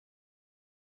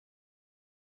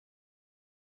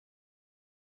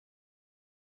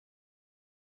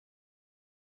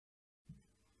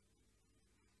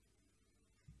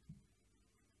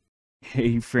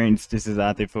Hey friends, this is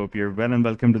Atif. Hope you're well and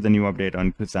welcome to the new update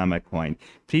on Kusama coin.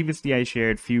 Previously, I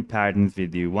shared few patterns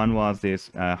with you. One was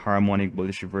this harmonic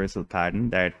bullish reversal pattern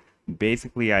that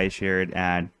basically I shared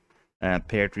at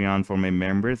Patreon for my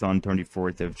members on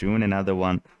 24th of June. Another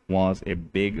one was a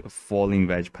big falling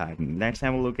wedge pattern. Let's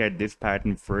have a look at this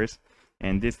pattern first.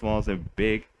 And this was a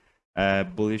big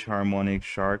bullish harmonic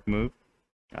shark move,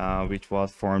 which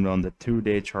was formed on the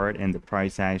 2-day chart, and the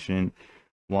price action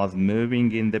was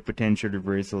moving in the potential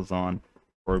reversal zone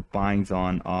or buying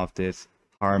zone of this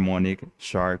harmonic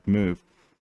shark move.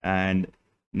 And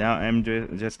now I'm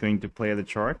just going to play the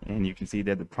chart, and you can see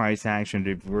that the price action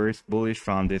reversed bullish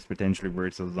from this potential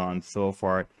reversal zone. So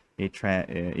far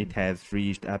it has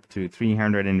reached up to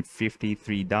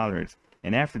 $353.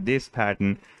 And after this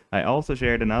pattern, I also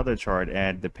shared another chart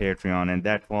at the Patreon, and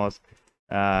that was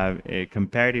a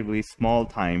comparatively small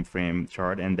time frame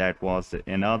chart, and that was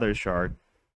another chart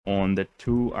on the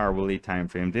 2-hourly time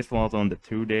frame. This was on the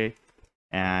 2-day,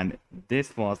 and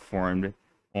this was formed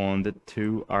on the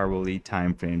 2-hourly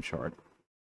time frame chart.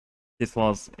 This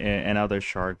was another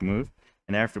shark move,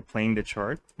 and after playing the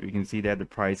chart, we can see that the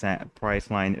price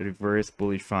line reversed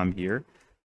bullish from here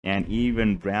and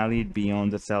even rallied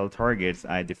beyond the sell targets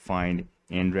I defined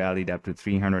and rallied up to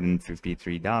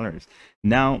 $353.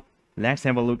 Now let's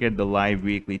have a look at the live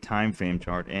weekly time frame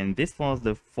chart, and this was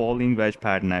the falling wedge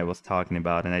pattern I was talking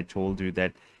about. And I told you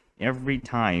that every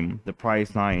time the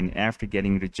price line, after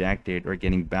getting rejected or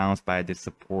getting bounced by the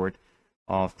support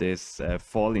of this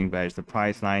falling wedge, the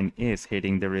price line is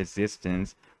hitting the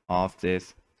resistance of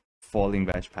this falling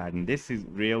wedge pattern. This is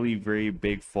really very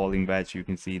big falling wedge. You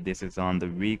can see this is on the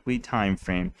weekly time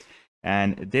frame,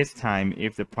 and this time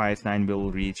if the price line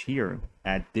will reach here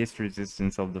at this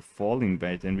resistance of the falling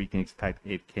wedge, then we can expect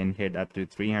it can hit up to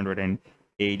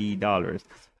 $380.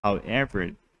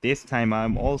 However, this time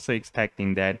I'm also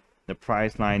expecting that the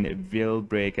price line will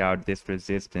break out this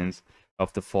resistance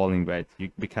of the falling wedge,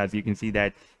 because you can see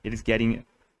that it is getting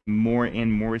more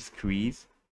and more squeeze.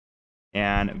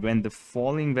 And when the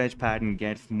falling wedge pattern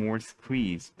gets more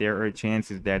squeezed, there are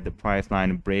chances that the price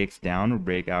line breaks down or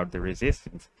break out the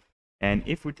resistance. And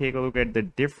if we take a look at the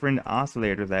different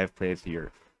oscillators I've placed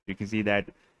here, you can see that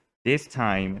this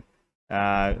time,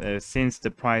 since the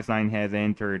price line has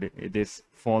entered this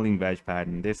falling wedge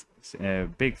pattern, this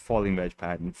big falling wedge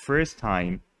pattern, first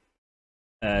time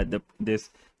this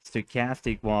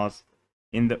stochastic was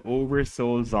in the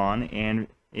oversold zone, and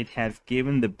it has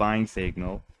given the buying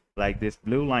signal. Like this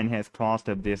blue line has crossed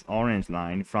up this orange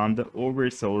line from the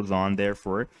oversold zone.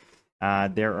 Therefore,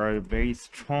 there are very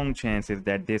strong chances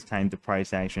that this time the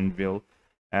price action will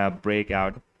break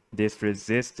out this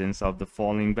resistance of the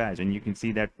falling wedge. And you can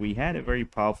see that we had a very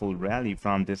powerful rally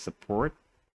from this support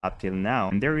up till now,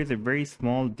 and there is a very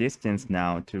small distance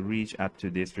now to reach up to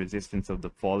this resistance of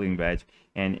the falling wedge.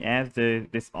 And as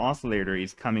this oscillator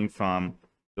is coming from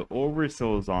the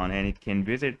oversold zone, and it can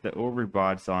visit the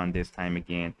overbought zone this time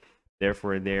again,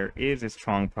 therefore there is a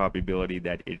strong probability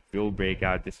that it will break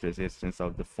out this resistance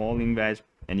of the falling wedge.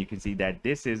 And you can see that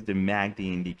this is the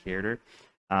MACD indicator.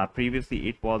 Previously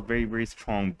it was very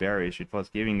strong bearish. It was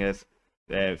giving us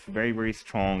very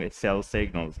strong sell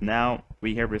signals. Now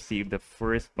we have received the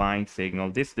first buying signal.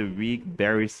 This is the weak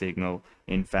bearish signal,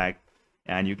 in fact,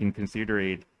 and you can consider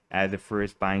it as the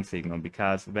first buying signal,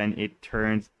 because when it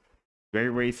turns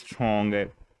very strong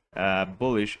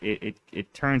bullish,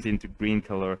 it turns into green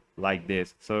color like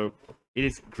this. So it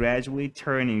is gradually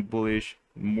turning bullish,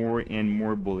 more and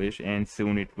more bullish, and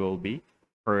soon it will be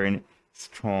turn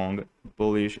strong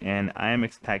bullish. And I am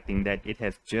expecting that it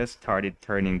has just started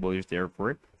turning bullish,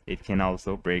 therefore it can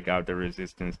also break out the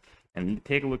resistance. And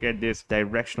take a look at this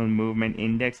directional movement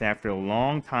index after a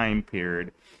long time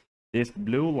period. This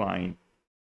blue line,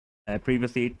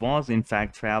 previously it was in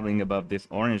fact traveling above this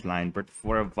orange line, but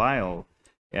for a while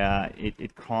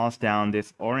it crossed down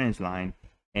this orange line,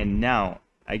 and now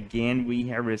again we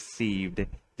have received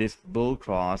this bull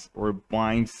cross or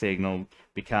buying signal,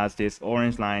 because this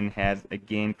orange line has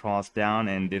again crossed down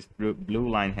and this blue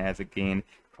line has again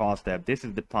crossed up. This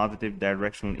is the positive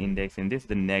directional index, and this is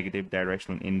the negative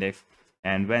directional index.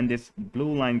 And when this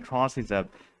blue line crosses up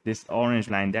this orange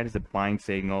line, that is a buying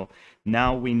signal.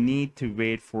 Now we need to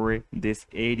wait for this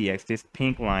ADX, this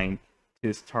pink line,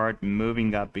 to start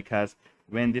moving up, because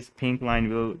when this pink line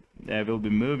will be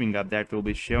moving up, that will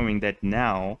be showing that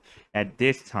now at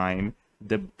this time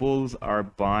the bulls are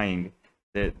buying.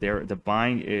 The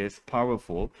buying is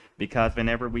powerful, because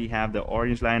whenever we have the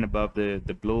orange line above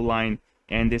the blue line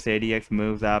and this ADX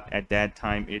moves up, at that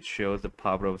time it shows the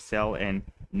power of sell, and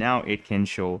now it can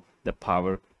show the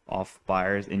power of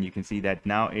buyers, and you can see that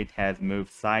now it has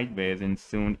moved sideways and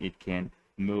soon it can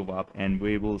move up, and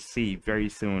we will see very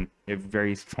soon a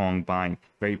very strong buying,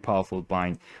 very powerful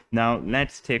buying. Now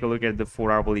let's take a look at the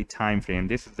 4-hourly time frame.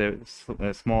 This is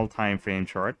a small time frame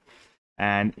chart,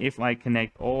 and if I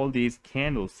connect all these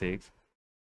candlesticks,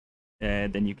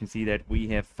 then you can see that we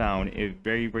have found a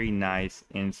very nice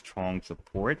and strong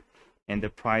support, and the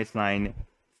price line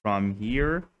from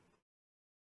here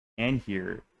and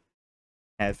here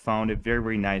has found a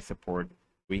very nice support.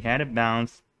 We had a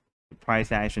bounce, the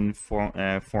price action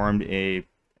formed a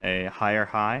higher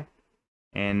high,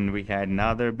 and we had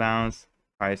another bounce,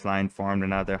 price line formed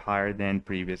another higher than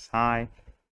previous high,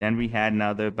 then we had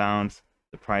another bounce,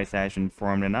 the price action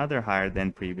formed another higher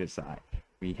than previous high.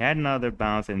 We had another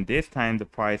bounce, and this time the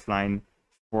price line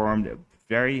formed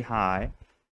very high,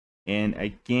 and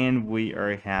again we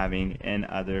are having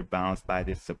another bounce by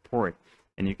this support.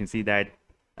 And you can see that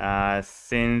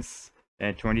since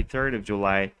 23rd of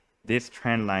July, this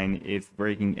trend line is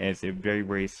working as a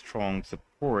very strong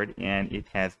support, and it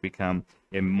has become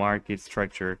a market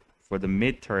structure for the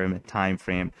midterm time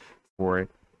frame for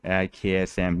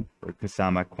KSM or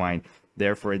Kusama coin.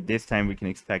 Therefore, at this time we can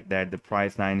expect that the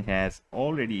price line has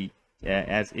already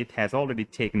as it has already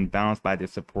taken bounce by the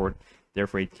support,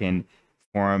 therefore it can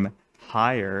form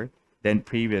higher than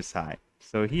previous high.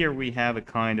 So here we have a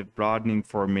kind of broadening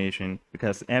formation,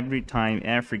 because every time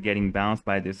after getting bounced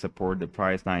by this support, the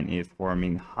price line is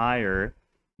forming higher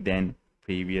than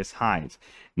previous highs.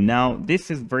 Now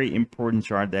this is very important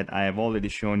chart that I have already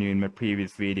shown you in my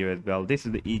previous video as well. This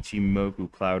is the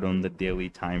Ichimoku cloud on the daily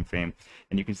time frame,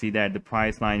 and you can see that the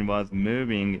price line was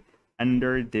moving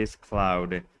under this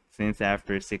cloud since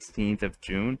after 16th of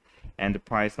June, and the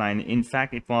price line, in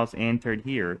fact, it was entered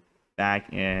here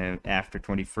back after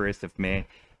 21st of May,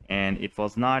 and it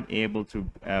was not able to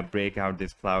break out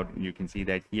this cloud. You can see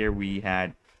that here we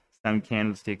had some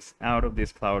candlesticks out of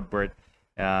this cloud, but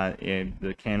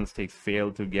the candlesticks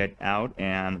failed to get out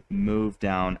and move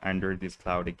down under this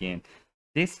cloud again.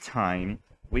 This time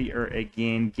we are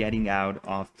again getting out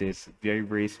of this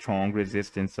very strong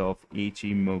resistance of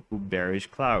Ichimoku bearish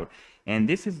cloud, and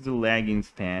this is the lagging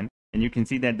span. And you can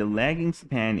see that the lagging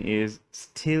span is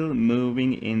still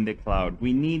moving in the cloud.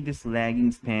 We need this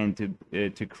lagging span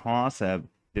to cross up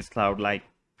this cloud. Like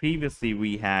previously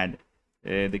we had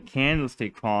the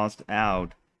candlestick crossed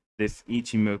out this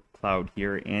Ichimoku cloud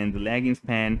here, and the lagging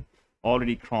span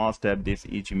already crossed up this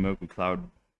Ichimoku cloud,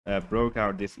 broke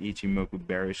out this Ichimoku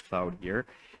bearish cloud here,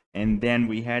 and then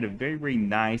we had a very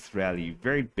nice rally,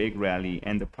 very big rally,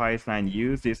 and the price line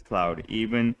used this cloud.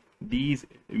 Even these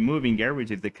moving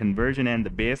averages, the conversion and the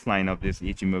baseline of this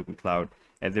Ichimoku cloud,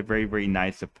 as a very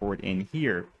nice support. In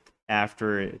here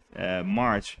after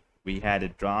March we had a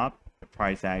drop, the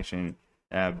price action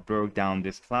broke down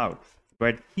this cloud,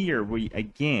 but here we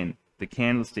again, the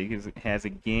candlestick has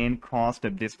again crossed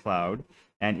up this cloud,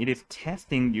 and it is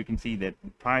testing. You can see that the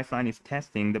price line is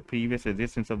testing the previous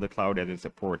resistance of the cloud as a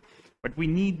support, but we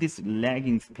need this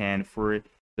lagging span for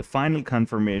the final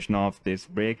confirmation of this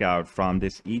breakout from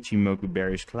this Ichimoku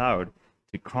bearish cloud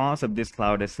to cross up this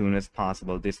cloud as soon as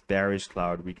possible, this bearish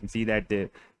cloud. We can see that the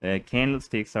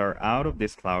candlesticks are out of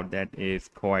this cloud. That is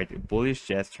quite a bullish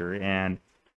gesture and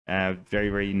a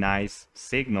very nice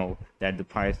signal that the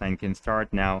price line can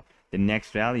start now the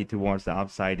next rally towards the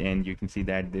upside. And you can see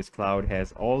that this cloud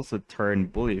has also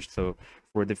turned bullish, so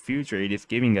for the future it is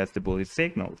giving us the bullish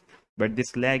signals. But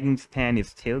this lagging span is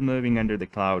still moving under the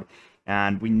cloud,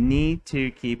 and we need to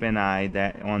keep an eye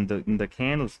that on the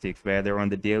candlesticks, whether on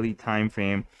the daily time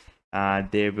frame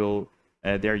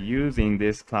they're using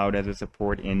this cloud as a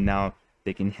support, and now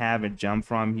they can have a jump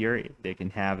from here, they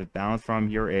can have a bounce from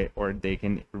here, or they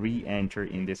can re-enter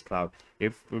in this cloud.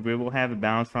 If we will have a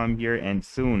bounce from here, and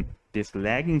soon this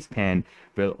lagging span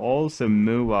will also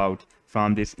move out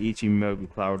from this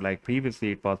Ichimoku cloud like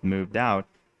previously it was moved out,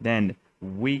 then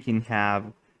we can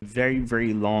have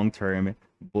very long-term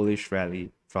bullish rally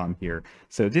from here.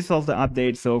 So this was the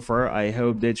update so far. I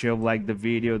hope that you have liked the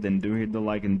video. Then do hit the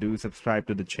like and do subscribe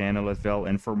to the channel as well.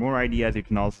 And for more ideas, you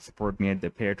can also support me at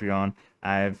the Patreon.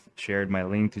 I've shared my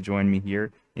link to join me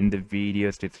here in the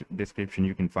video's description.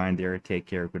 You can find there. Take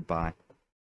care. Goodbye.